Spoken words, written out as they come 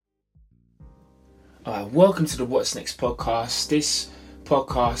Welcome to the What's Next podcast. This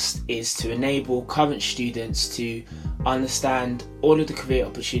podcast is to enable current students to understand all of the career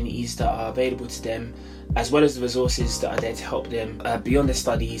opportunities that are available to them, as well as the resources that are there to help them beyond their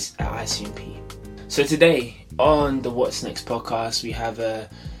studies at ICMP. So today on the What's Next podcast, we have a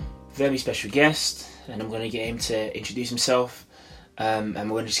very special guest, and I'm going to get him to introduce himself, and we're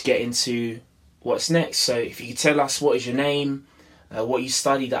going to just get into what's next. So if you could tell us what is your name, what you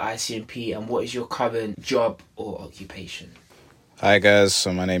studied at ICMP, and what is your current job or occupation? Hi guys,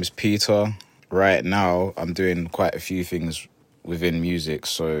 so my name is Peter. Right now I'm doing quite a few things within music.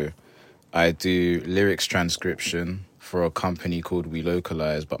 So I do lyrics transcription for a company called We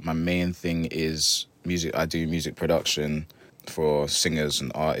Localize, but my main thing is music. I do music production for singers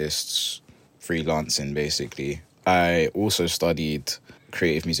and artists, freelancing basically. I also studied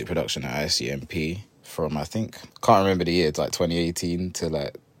creative music production at ICMP from, can't remember the year, it's like 2018 to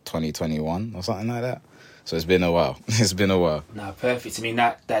like 2021 or something like that. So it's been a while. No, perfect. I mean,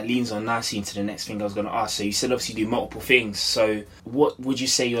 that leans on nicely into the next thing I was going to ask. So you said obviously you do multiple things. So what would you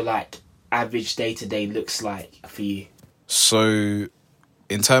say your average day-to-day looks like for you? So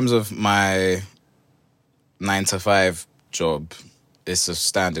in terms of my 9-to-5 job, it's a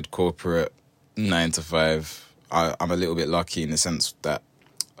standard corporate 9-to-5. I'm a little bit lucky in the sense that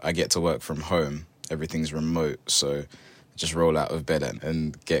I get to work from home. Everything's remote, so just roll out of bed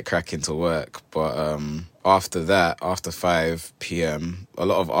and get cracking to work. But after that, after 5 p.m, a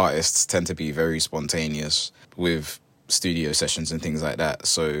lot of artists tend to be very spontaneous with studio sessions and things like that.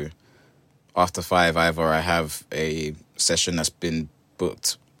 So after 5, either I have a session that's been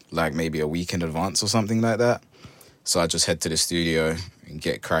booked like maybe a week in advance or something like that. So I just head to the studio and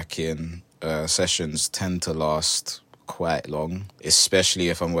get cracking. Sessions tend to last quite long, especially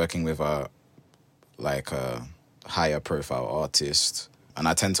if I'm working with a higher profile artist. And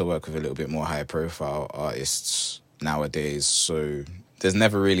I tend to work with a little bit more higher profile artists nowadays. So there's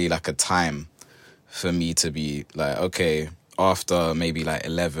never really like a time for me to be like, okay, after maybe like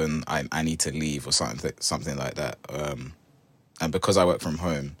 11, I need to leave or something like that. And because I work from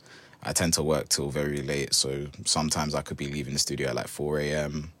home, I tend to work till very late. So sometimes I could be leaving the studio at like 4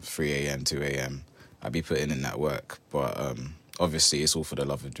 a.m, 3 a.m, 2 a.m. I'd be putting in that work. But obviously it's all for the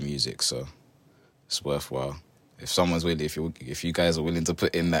love of the music, so it's worthwhile. If someone's willing, if you guys are willing to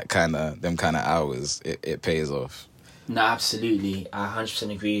put in them kind of hours, it pays off. No, absolutely. I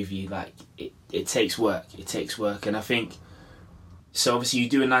 100% agree with you. Like, it takes work. It takes work. And I think, so obviously you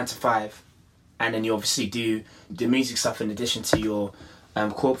do a 9-to-5, and then you obviously do the music stuff in addition to your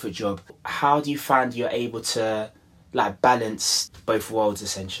corporate job. How do you find you're able to balance both worlds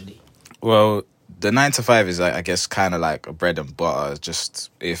essentially? Well, the 9-to-5 is, I guess, kind of like a bread and butter.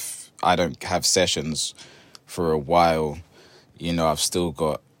 Just if I don't have sessions for a while, I've still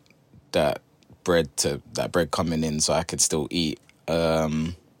got that bread coming in, so I could still eat.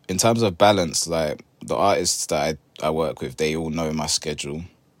 In terms of balance, like the artists that I work with, they all know my schedule.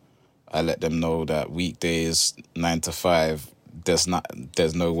 I let them know that weekdays 9-to-5,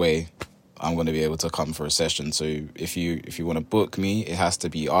 there's no way I'm going to be able to come for a session. So if you want to book me, it has to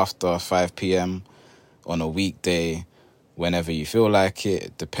be after 5 p.m. on a weekday, whenever you feel like it.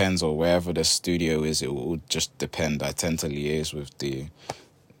 It depends, or wherever the studio is, it will just depend. I tend to liaise with the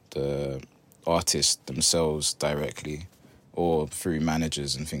artists themselves directly, or through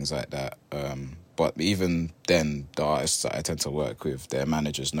managers and things like that. But even then, the artists that I tend to work with, their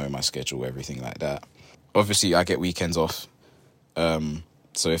managers know my schedule, everything like that. Obviously, I get weekends off.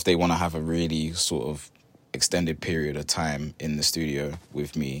 So if they want to have a really sort of extended period of time in the studio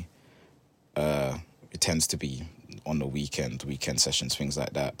with me, it tends to be on the weekend sessions, things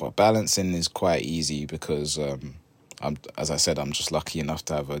like that. But balancing is quite easy because, as I said, I'm just lucky enough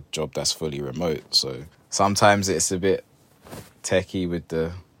to have a job that's fully remote. So sometimes it's a bit techie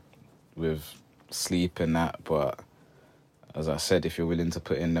with sleep and that, but as I said, if you're willing to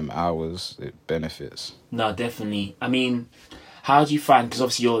put in them hours, it benefits. No, definitely. I mean, how do you find, because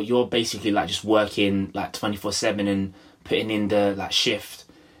obviously you're basically just working 24/7 and putting in the shift,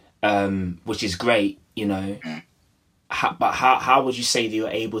 which is great, but how would you say that you're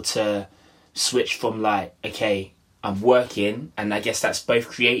able to switch from okay, I'm working, and I guess that's both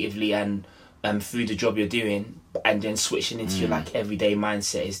creatively and through the job you're doing, and then switching into your everyday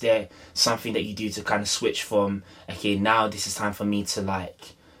mindset? Is there something that you do to kind of switch from, okay, now this is time for me to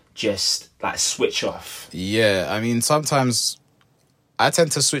just switch off? Yeah, I mean, sometimes I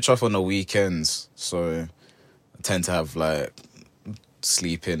tend to switch off on the weekends, so I tend to have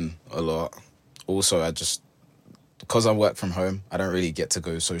sleeping a lot. Also, because I work from home, I don't really get to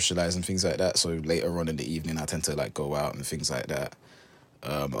go socialise and things like that. So later on in the evening, I tend to go out and things like that.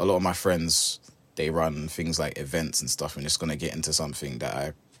 A lot of my friends, they run things like events and stuff, and it's going to get into something that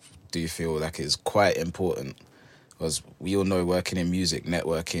I do feel like is quite important, because we all know working in music,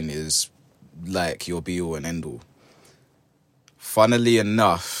 networking is like your be-all and end-all. Funnily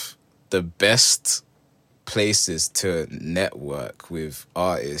enough, the best places to network with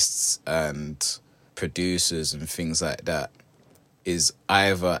artists and producers and things like that is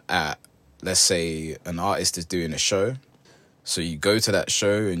either at, let's say, an artist is doing a show. So you go to that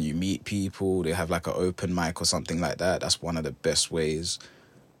show and you meet people, they have like an open mic or something like that. That's one of the best ways.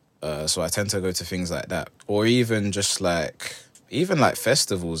 So I tend to go to things like that. Or even just like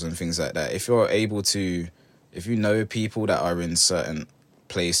festivals and things like that. If you're able to, if you know people that are in certain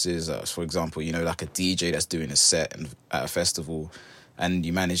places, for example, you know, like a DJ that's doing a set at a festival, and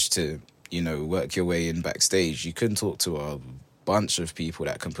you manage to, you know, work your way in backstage, you can talk to a bunch of people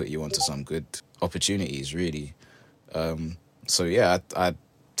that can put you onto some good opportunities, really. So yeah, I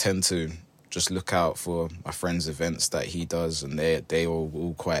tend to just look out for my friend's events that he does, and they are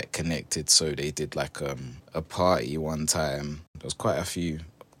all quite connected. So they did like a party one time. There was quite a few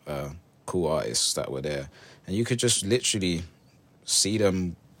cool artists that were there, and you could just literally see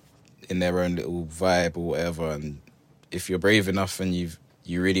them in their own little vibe or whatever. And if you're brave enough and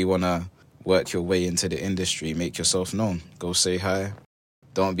you really want to work your way into the industry, make yourself known. Go say hi.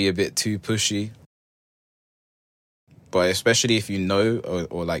 Don't be a bit too pushy. But especially if you know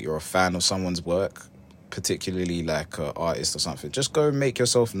or like you're a fan of someone's work, particularly like an artist or something, just go make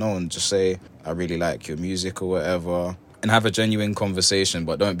yourself known. Just say, I really like your music or whatever, and have a genuine conversation,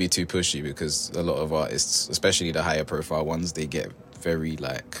 but don't be too pushy, because a lot of artists, especially the higher profile ones, they get very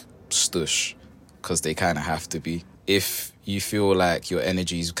like stush because they kind of have to be. If you feel like your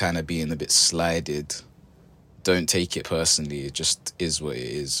energy's kind of being a bit slided, don't take it personally. It just is what it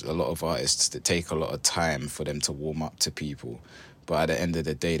is. A lot of artists, that take a lot of time for them to warm up to people, but at the end of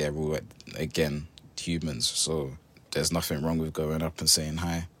the day, they're all, again, humans, so there's nothing wrong with going up and saying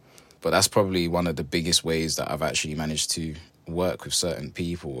hi. But that's probably one of the biggest ways that I've actually managed to work with certain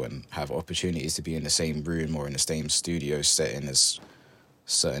people and have opportunities to be in the same room or in the same studio setting as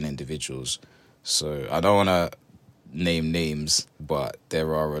certain individuals. So I don't want to name names, but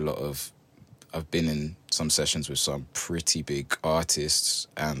there are a lot of, I've been in some sessions with some pretty big artists,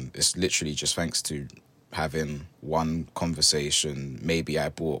 and it's literally just thanks to having one conversation. Maybe I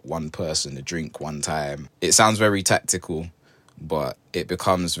bought one person a drink one time. It sounds very tactical, but it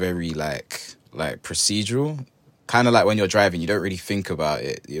becomes very like procedural. Kind of like when you're driving, you don't really think about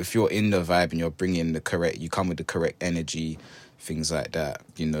it. If you're in the vibe and you're bringing you come with the correct energy, things like that,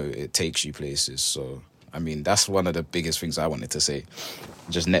 you know, it takes you places. So, I mean, that's one of the biggest things I wanted to say.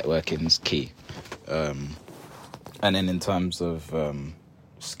 Just networking is key. And then in terms of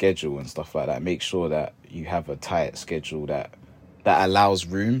schedule and stuff like that, make sure that you have a tight schedule that allows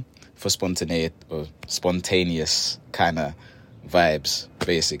room for spontaneous kind of vibes,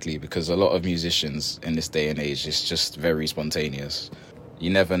 basically, because a lot of musicians in this day and age, it's just very spontaneous.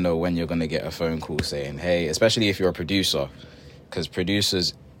 You never know when you're going to get a phone call saying, hey, especially if you're a producer, because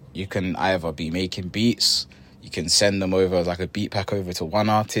producers, you can either be making beats, you can send them over like a beat pack over to one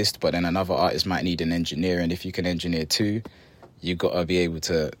artist, but then another artist might need an engineer, and if you can engineer two, you got to be able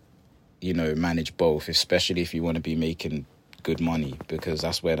to, you know, manage both, especially if you want to be making good money, because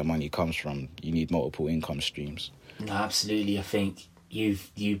that's where the money comes from. You need multiple income streams. No, absolutely. I think you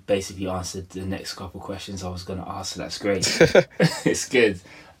basically answered the next couple of questions I was going to ask, so that's great. It's good.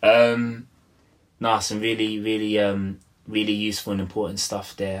 Some really, really, really useful and important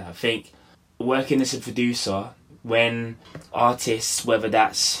stuff there. I think working as a producer, when artists, whether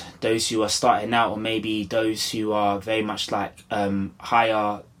that's those who are starting out or maybe those who are very much like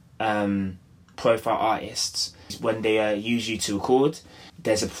higher profile artists, when they use you to record,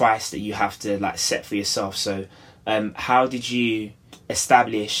 there's a price that you have to like set for yourself. So how did you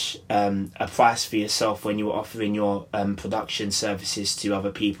establish a price for yourself when you were offering your production services to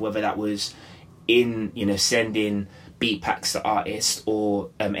other people, whether that was in, you know, sending beat packs to artists or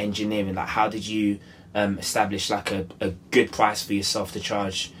engineering? Like, how did you establish like a good price for yourself to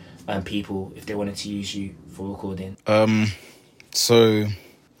charge people if they wanted to use you for recording? So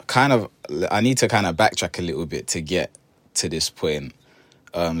I need to kind of backtrack a little bit to get to this point.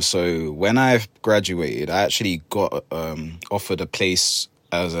 So when I graduated, I actually got offered a place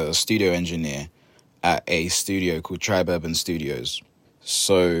as a studio engineer at a studio called Tribe Urban Studios.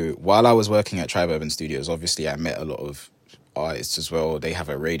 So while I was working at Tribe Urban Studios, obviously I met a lot of artists as well. They have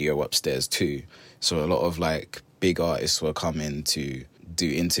a radio upstairs too. So a lot of like big artists were coming to do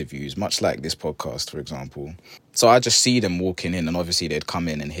interviews, much like this podcast, for example. So I just see them walking in, and obviously they'd come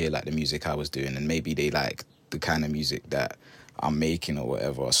in and hear like the music I was doing, and maybe they like the kind of music that I'm making or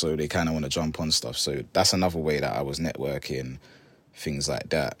whatever. So they kind of want to jump on stuff. So that's another way that I was networking, things like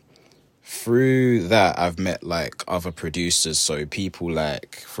that. Through that, I've met like other producers. So people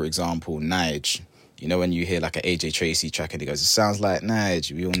like, for example, Nige. You know, when you hear like an AJ Tracy track and he goes, it sounds like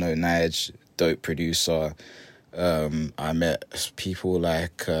Nige. We all know Nige, dope producer. I met people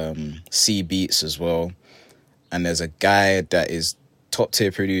like C Beats as well. And there's a guy that is top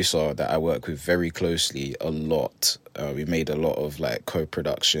tier producer that I work with very closely a lot. We made a lot of like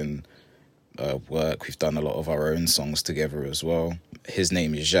co-production work. We've done a lot of our own songs together as well. His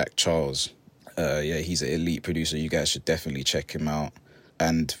name is Jacques Charles. He's an elite producer. You guys should definitely check him out.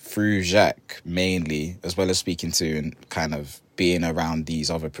 And through Jacques mainly, as well as speaking to and kind of being around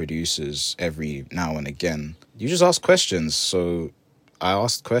these other producers every now and again, you just ask questions. So I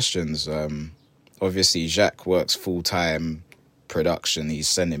asked questions. Obviously, Jacques works full-time production. He's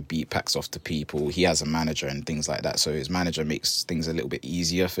sending beat packs off to people. He has a manager and things like that. So his manager makes things a little bit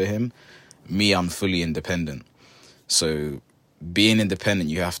easier for him. Me, I'm fully independent. So being independent,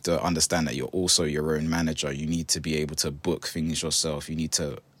 you have to understand that you're also your own manager. You need to be able to book things yourself. You need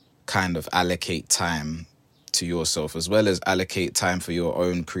to kind of allocate time to yourself as well as allocate time for your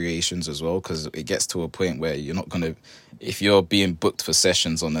own creations as well, because it gets to a point where you're not going to, if you're being booked for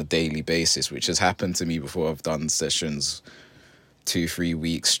sessions on a daily basis, which has happened to me before. I've done sessions 2-3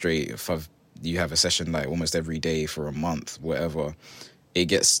 weeks straight. If you have a session like almost every day for a month, whatever, it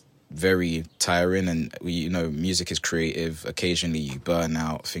gets very tiring. And music is creative. Occasionally you burn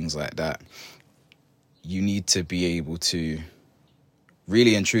out, things like that. You need to be able to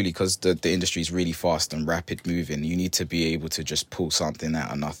really and truly, because the industry is really fast and rapid moving, you need to be able to just pull something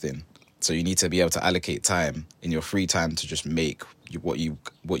out of nothing. So you need to be able to allocate time in your free time to just make what you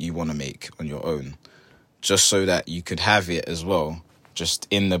want to make on your own, just so that you could have it as well, just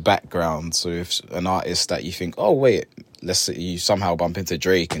in the background. So if an artist that you think, oh wait, let's say you somehow bump into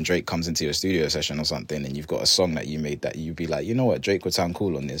Drake and Drake comes into your studio session or something and you've got a song that you made that you'd be like, you know what, Drake would sound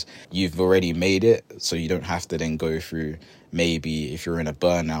cool on this. You've already made it, so you don't have to then go through, maybe if you're in a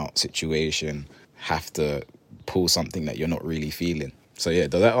burnout situation, have to pull something that you're not really feeling. So yeah,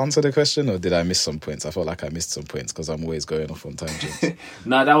 does that answer the question, or did I miss some points? I felt like I missed some points because I'm always going off on tangents.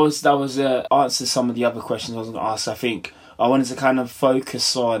 No, that was answer some of the other questions I was going to ask. I think I wanted to kind of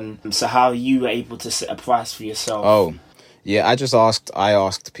focus on how you were able to set a price for yourself. Oh, yeah, I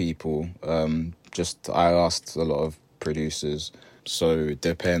asked people. I asked a lot of producers. So it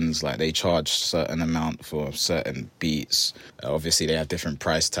depends, like they charge certain amount for certain beats. Obviously they have different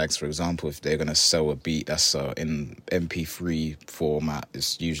price tags. For example, if they're going to sell a beat that's in MP3 format,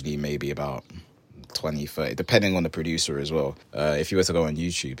 it's usually maybe about 20, 30, depending on the producer as well. If you were to go on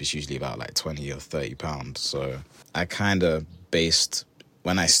YouTube, it's usually about like 20 or 30 pounds. So I kind of based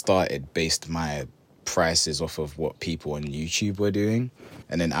my prices off of what people on YouTube were doing.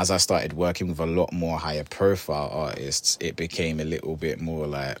 And then as I started working with a lot more higher profile artists, it became a little bit more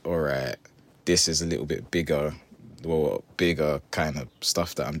like, all right, this is a little bit bigger kind of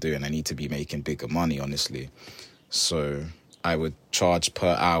stuff that I'm doing. I need to be making bigger money, honestly. So I would charge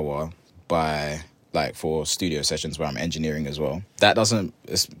per hour for studio sessions where I'm engineering as well.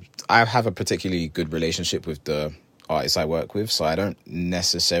 I have a particularly good relationship with the artists I work with, so I don't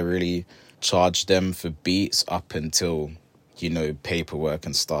necessarily charge them for beats up until, paperwork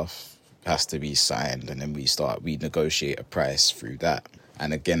and stuff has to be signed, and then we negotiate a price through that.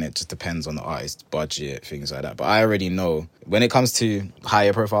 And again, it just depends on the artist's budget, things like that. But I already know when it comes to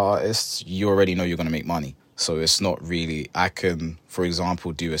higher profile artists, you already know you're going to make money. So it's not really, I can, for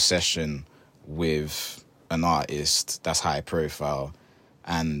example, do a session with an artist that's high profile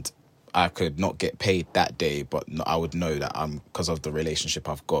and I could not get paid that day, but I would know that because of the relationship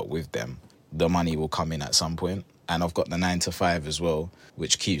I've got with them, the money will come in at some point. And I've got the 9 to 5 as well,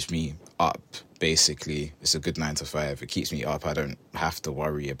 which keeps me up, basically. It's a good 9 to 5. It keeps me up. I don't have to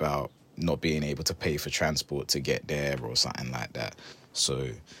worry about not being able to pay for transport to get there or something like that. So,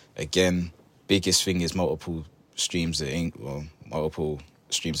 again, biggest thing is multiple streams of income.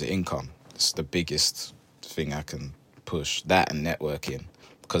 It's the biggest thing I can push. That and networking.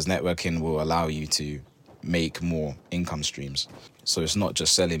 Because networking will allow you to make more income streams. So it's not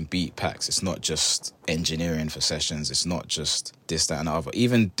just selling beat packs, it's not just engineering for sessions, it's not just this, that and the other.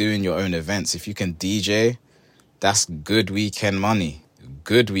 Even doing your own events, if you can DJ, that's good weekend money.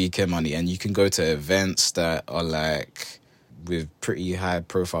 And you can go to events that are like with pretty high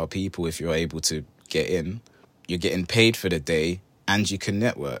profile people. If you're able to get in, you're getting paid for the day and you can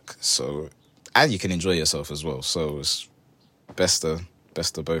network. So, and you can enjoy yourself as well. So it's best of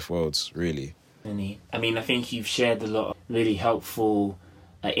both worlds, really. I mean, I think you've shared a lot of really helpful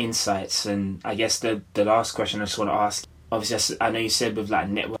insights, and I guess the last question I just want to ask, obviously I know you said with like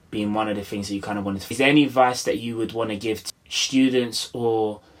network being one of the things that you kind of wanted to... Is there any advice that you would want to give to students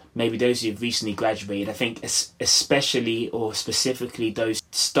or maybe those who've recently graduated? I think especially or specifically those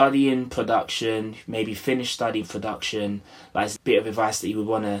studying production, maybe finished studying production, like a bit of advice that you would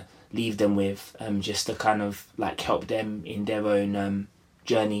want to leave them with, just to kind of like help them in their own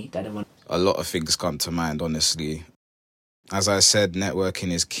journey that they want. A lot of things come to mind, honestly. As I said,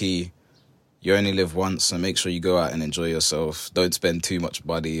 networking is key. You only live once, so make sure you go out and enjoy yourself. Don't spend too much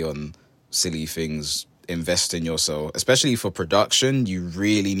money on silly things. Invest in yourself. Especially for production, you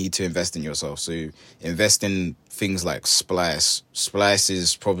really need to invest in yourself. So invest in things like Splice. Splice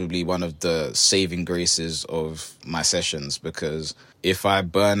is probably one of the saving graces of my sessions, because if I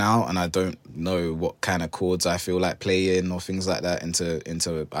burn out and I don't know what kind of chords I feel like playing or things like that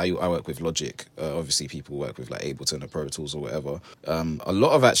I work with Logic. Obviously people work with like Ableton or Pro Tools or whatever. A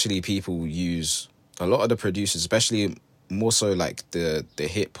lot of the producers, especially more so like the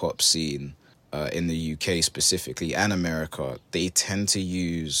hip hop scene, in the UK specifically and America, they tend to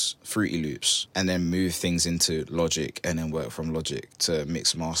use Fruity Loops and then move things into Logic and then work from Logic to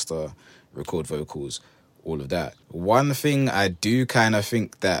mix, master, record vocals, all of that. One thing I do kind of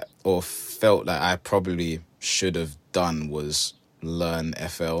think that, or felt that I probably should have done, was learn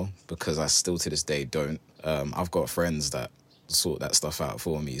FL, because I still to this day don't. I've got friends that sort that stuff out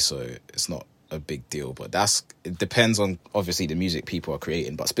for me, so it's not a big deal, but it depends on obviously the music people are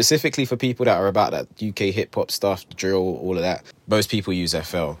creating. But specifically for people that are about that UK hip hop stuff, drill, all of that, most people use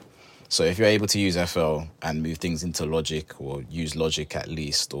FL. So if you're able to use FL and move things into Logic, or use Logic at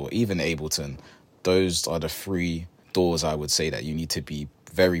least, or even Ableton, those are the three doors I would say that you need to be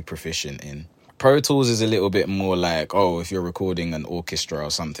very proficient in. Pro Tools is a little bit more like, if you're recording an orchestra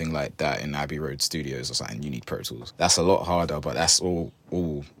or something like that in Abbey Road Studios or something, you need Pro Tools. That's a lot harder, but that's all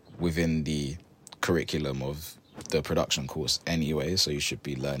within the curriculum of the production course anyway, so you should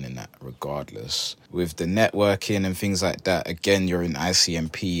be learning that regardless. With the networking and things like that, again, you're in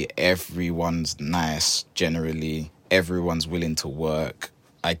ICMP, everyone's nice generally, everyone's willing to work.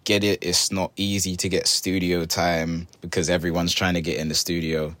 I get it, it's not easy to get studio time because everyone's trying to get in the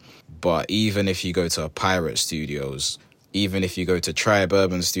studio, but even if you go to Pirate Studios, even if you go to Tribe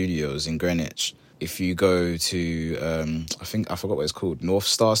Urban Studios in Greenwich, if you go to, I forgot what it's called, North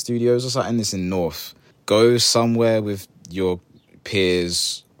Star Studios or something, it's in North. Go somewhere with your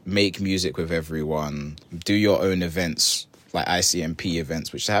peers, make music with everyone, do your own events, like ICMP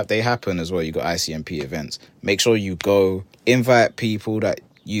events, which they happen as well. You got ICMP events. Make sure you go, invite people that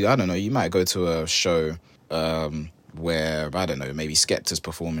you might go to a show where, I don't know, maybe Skepta's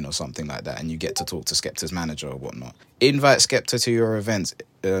performing or something like that, and you get to talk to Skepta's manager or whatnot. Invite Skepta to your events,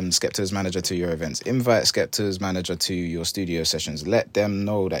 Skepta's manager to your events. Invite Skepta's manager to your studio sessions. Let them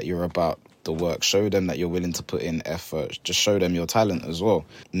know that you're about the work. Show them that you're willing to put in effort. Just show them your talent as well.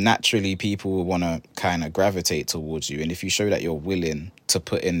 Naturally, people will want to kind of gravitate towards you, and if you show that you're willing to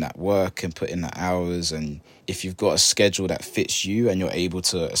put in that work and put in the hours, and if you've got a schedule that fits you and you're able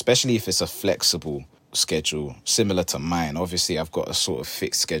to, especially if it's a flexible schedule similar to mine. Obviously I've got a sort of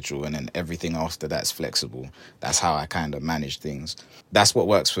fixed schedule and then everything after that's flexible. That's how I kind of manage things. That's what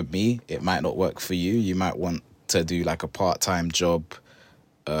works for me. It might not work for you. You might want to do like a part-time job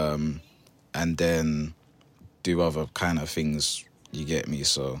and then do other kind of things, you get me?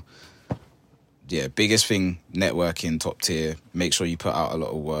 So yeah, biggest thing, networking, top tier. Make sure you put out a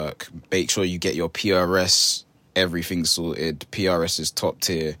lot of work. Make sure you get your PRS, everything sorted. PRS is top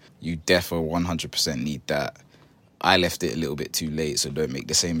tier. You defo 100% need that. I left it a little bit too late, so don't make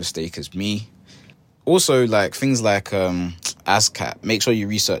the same mistake as me. Also, like things like ASCAP, make sure you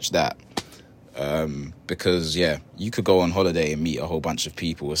research that. Because yeah, you could go on holiday and meet a whole bunch of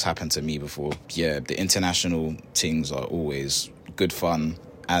people. It's happened to me before. Yeah, the international things are always good fun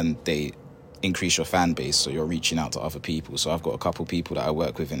and they increase your fan base, so you're reaching out to other people. So I've got a couple people that I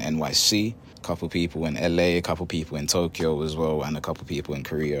work with in NYC, a couple people in LA, a couple people in Tokyo as well, and a couple people in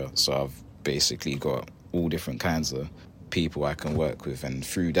Korea. So I've basically got all different kinds of people I can work with, and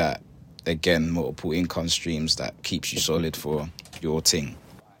through that, again, multiple income streams that keeps you solid for your thing.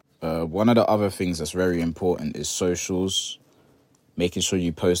 One of the other things that's very important is socials. Making sure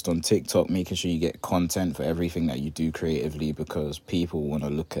you post on TikTok, making sure you get content for everything that you do creatively, because people want to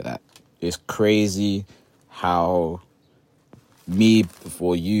look at that. It's crazy how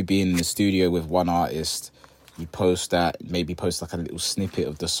for you being in the studio with one artist, you post that, maybe post like a little snippet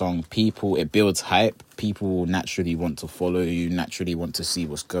of the song. It builds hype. People will naturally want to follow you, naturally want to see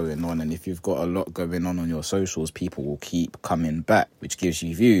what's going on. And if you've got a lot going on your socials, people will keep coming back, which gives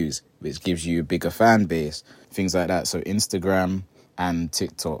you views, which gives you a bigger fan base, things like that. So Instagram, and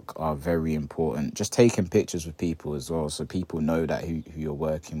TikTok are very important. Just taking pictures with people as well, so people know that who you're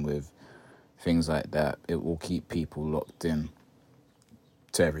working with, things like that. It will keep people locked in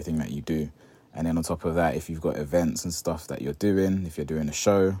to everything that you do. And then on top of that, if you've got events and stuff that you're doing, if you're doing a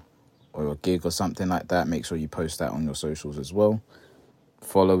show or a gig or something like that, make sure you post that on your socials as well.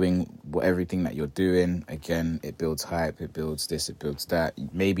 Following everything that you're doing, again, it builds hype, it builds this, it builds that.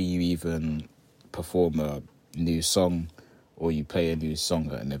 Maybe you even perform a new song or you play a new song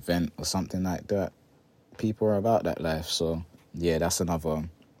at an event or something like that. People are about that life. So yeah, that's another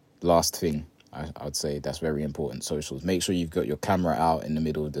last thing I'd say that's very important. Socials. Make sure you've got your camera out in the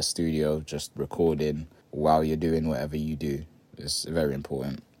middle of the studio, just recording while you're doing whatever you do. It's very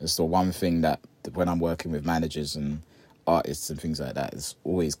important. It's the one thing that when I'm working with managers and artists and things like that, it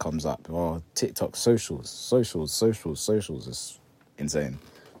always comes up. Oh, TikTok, socials. It's insane,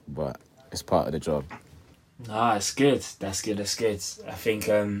 but it's part of the job. Nah, it's good. That's good. I think,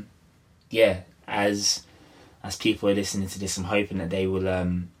 as people are listening to this, I'm hoping that they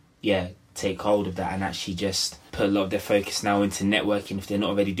will, take hold of that and actually just put a lot of their focus now into networking if they're not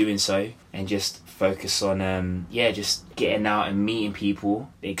already doing so, and just focus on, just getting out and meeting people,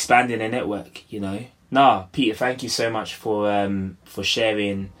 expanding their network, you know. Nah, Peter, thank you so much for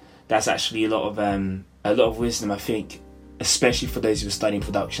sharing. That's actually a lot of wisdom, I think, especially for those who are studying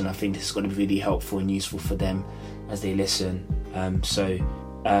production. I think this is going to be really helpful and useful for them as they listen.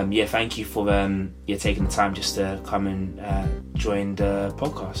 Thank you for taking the time just to come and join the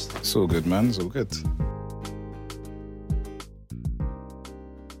podcast. It's all good, man. It's all good.